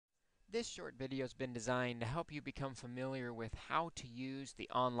This short video has been designed to help you become familiar with how to use the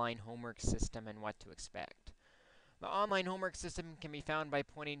online homework system and what to expect. The online homework system can be found by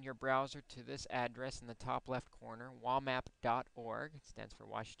pointing your browser to this address in the top left corner, wamap.org. It stands for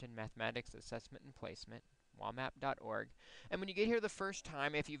Washington Mathematics Assessment and Placement, wamap.org. And when you get here the first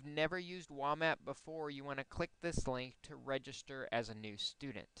time, if you've never used WAMAP before, you want to click this link to register as a new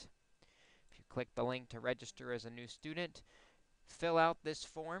student. If you click the link to register as a new student, fill out this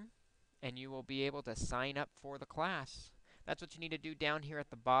form and you will be able to sign up for the class. That's what you need to do down here at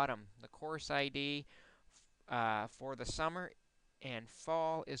the bottom. The course ID for the summer and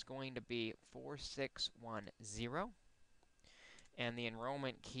fall is going to be 4610, and the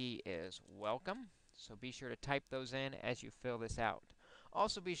enrollment key is welcome. So be sure to type those in as you fill this out.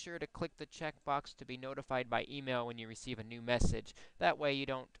 Also be sure to click the checkbox to be notified by email when you receive a new message. That way you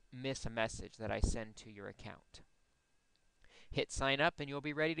don't miss a message that I send to your account. Hit sign up and you'll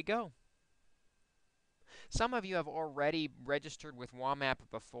be ready to go. Some of you have already registered with WAMAP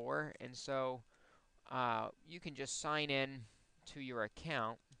before, and so you can just sign in to your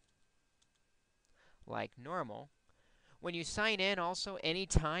account like normal. When you sign in, also,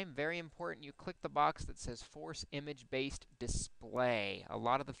 anytime, very important, you click the box that says Force Image-Based Display. A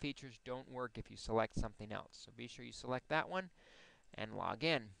lot of the features don't work if you select something else, so be sure you select that one and log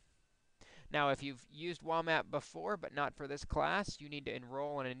in. Now, if you've used WAMAP before but not for this class, you need to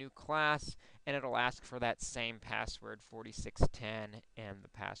enroll in a new class, and it'll ask for that same password, 4610, and the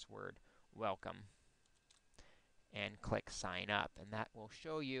password welcome. And click sign up, and that will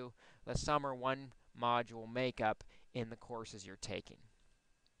show you the summer 1 module makeup in the courses you're taking.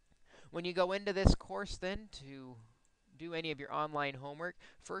 When you go into this course then to do any of your online homework,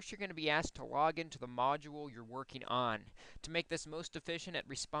 first you're going to be asked to log into the module you're working on. To make this most efficient at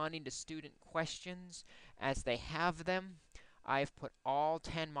responding to student questions as they have them, I've put all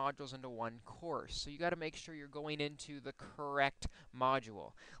 10 modules into one course. So you got to make sure you're going into the correct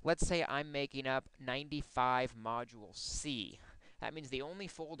module. Let's say I'm making up 95 module C. That means the only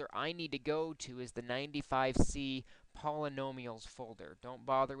folder I need to go to is the 95C polynomials folder. Don't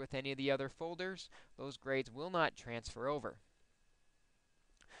bother with any of the other folders. Those grades will not transfer over.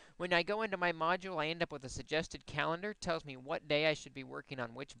 When I go into my module, I end up with a suggested calendar. It tells me what day I should be working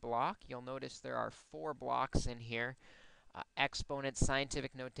on which block. You'll notice there are 4 blocks in here. Exponents,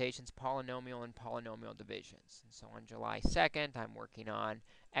 scientific notations, polynomial, and polynomial divisions. And so on July 2nd, I'm working on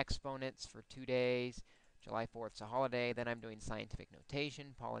exponents for 2 days. July 4th is a holiday. Then I'm doing scientific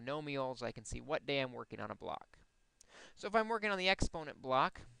notation, polynomials. I can see what day I'm working on a block. So if I'm working on the exponent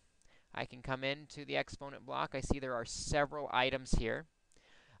block, I can come into the exponent block. I see there are several items here.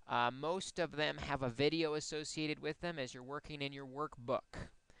 Most of them have a video associated with them as you're working in your workbook.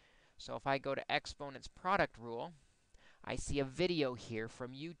 So if I go to exponents product rule, I see a video here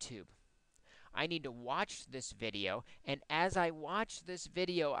from YouTube. I need to watch this video, and as I watch this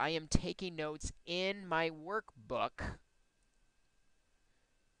video, I am taking notes in my workbook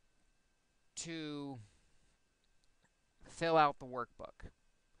to fill out the workbook.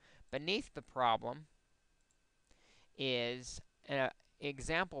 Beneath the problem is an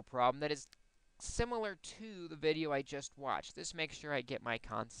example problem that is similar to the video I just watched. This makes sure I get my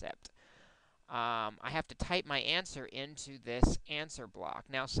concept. I have to type my answer into this answer block.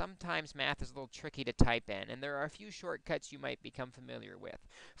 Now, sometimes math is a little tricky to type in, and there are a few shortcuts you might become familiar with.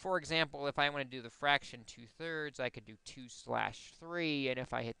 For example, if I want to do the fraction 2/3, I could do 2/3, and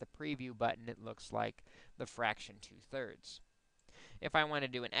if I hit the preview button, it looks like the fraction 2/3. If I want to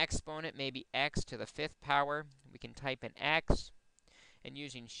do an exponent, maybe x to the 5th power, we can type in x, and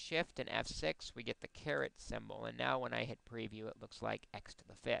using Shift and F6, we get the caret symbol, and now when I hit preview, it looks like x to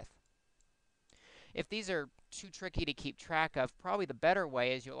the 5th. If these are too tricky to keep track of, probably the better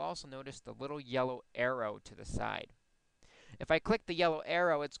way is you'll also notice the little yellow arrow to the side. If I click the yellow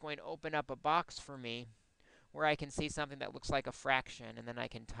arrow, it's going to open up a box for me where I can see something that looks like a fraction, and then I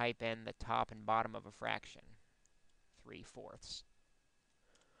can type in the top and bottom of a fraction, 3/4.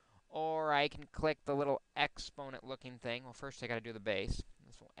 Or I can click the little exponent looking thing. Well, first I got to do the base.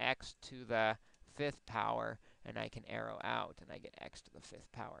 This will x to the 5th power, and I can arrow out, and I get x to the 5th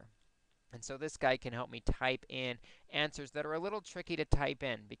power. And so this guy can help me type in answers that are a little tricky to type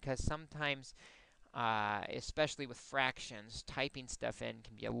in, because sometimes, especially with fractions, typing stuff in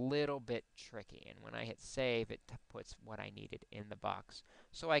can be a little bit tricky. And when I hit save, it puts what I needed in the box.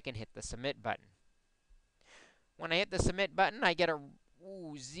 So I can hit the submit button. When I hit the submit button, I get a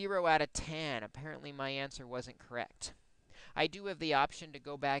 0 out of 10. Apparently my answer wasn't correct. I do have the option to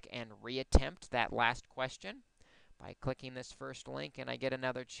go back and reattempt that last question by clicking this first link, and I get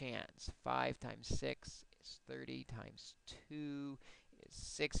another chance. 5 times 6 is 30 times 2 is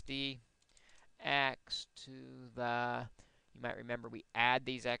 60 x to the, you might remember we add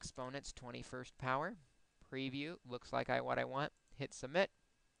these exponents, 21st power. Preview, looks like what I want. Hit submit.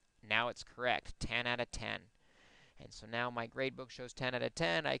 Now it's correct, 10 out of 10. And so now my gradebook shows 10 out of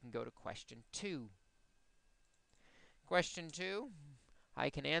 10. I can go to question 2. Question 2, I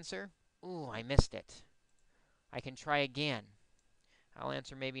can answer. Ooh, I missed it. I can try again. I'll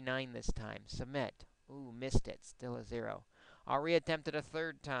answer maybe 9 this time. Submit. Ooh, missed it. Still a 0. I'll reattempt it a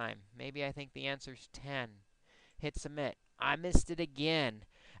third time. Maybe I think the answer's 10. Hit submit. I missed it again.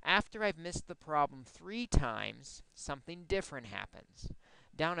 After I've missed the problem 3 times, something different happens.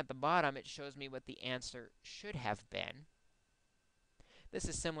 Down at the bottom, it shows me what the answer should have been. This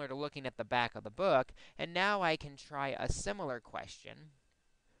is similar to looking at the back of the book, and now I can try a similar question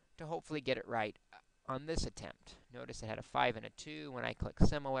to hopefully get it right on this attempt. Notice it had a 5 and a 2. When I click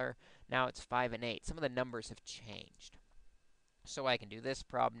similar, now it's 5 and 8. Some of the numbers have changed. So I can do this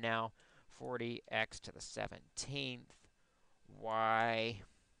problem now. 40x to the 17th, y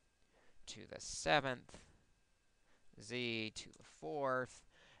to the 7th, z to the 4th,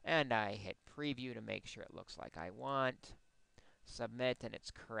 and I hit preview to make sure it looks like I want. Submit, and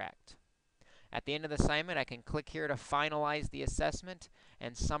it's correct. At the end of the assignment, I can click here to finalize the assessment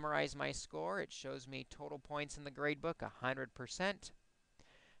and summarize my score. It shows me total points in the gradebook, 100%.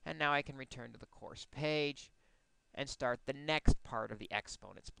 And now I can return to the course page and start the next part of the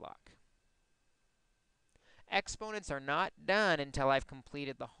exponents block. Exponents are not done until I've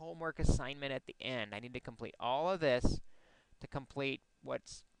completed the homework assignment at the end. I need to complete all of this to complete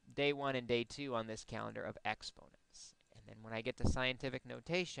what's day 1 and day 2 on this calendar of exponents. And then when I get to scientific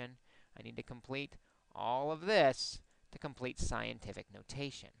notation, I need to complete all of this to complete scientific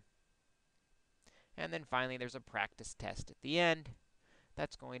notation. And then finally, there's a practice test at the end.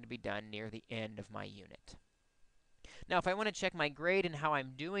 That's going to be done near the end of my unit. Now, if I want to check my grade and how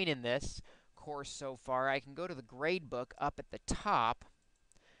I'm doing in this course so far, I can go to the gradebook up at the top.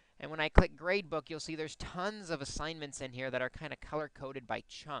 And when I click gradebook, you'll see there's tons of assignments in here that are kind of color-coded by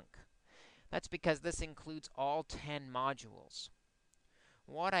chunk. That's because this includes all 10 modules.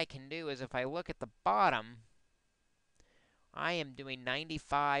 What I can do is if I look at the bottom, I am doing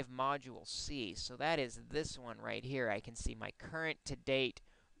 95 module C. So that is this one right here. I can see my current to date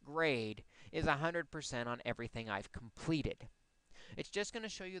grade is 100% on everything I've completed. It's just going to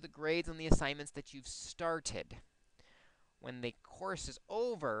show you the grades on the assignments that you've started. When the course is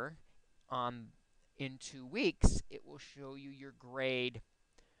over in 2 weeks, it will show you your grade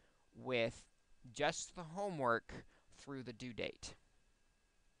with just the homework through the due date.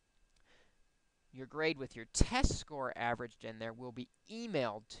 Your grade with your test score averaged in there will be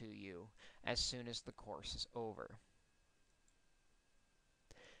emailed to you as soon as the course is over.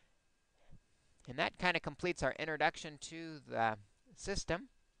 And that kind of completes our introduction to the system.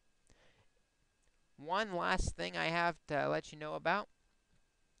 One last thing I have to let you know about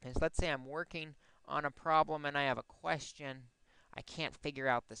is, let's say I'm working on a problem and I have a question. I can't figure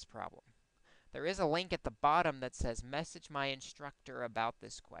out this problem. There is a link at the bottom that says message my instructor about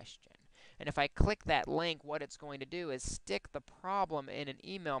this question. And if I click that link, what it's going to do is stick the problem in an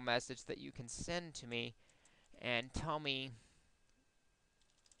email message that you can send to me and tell me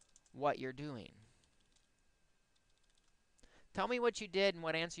what you're doing. Tell me what you did and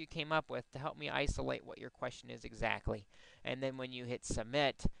what answer you came up with to help me isolate what your question is exactly. And then when you hit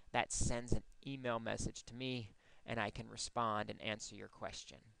submit, that sends an email message to me, and I can respond and answer your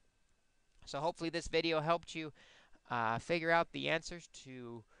question. So hopefully this video helped you figure out the answers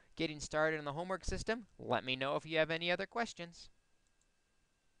to getting started in the homework system. Let me know if you have any other questions.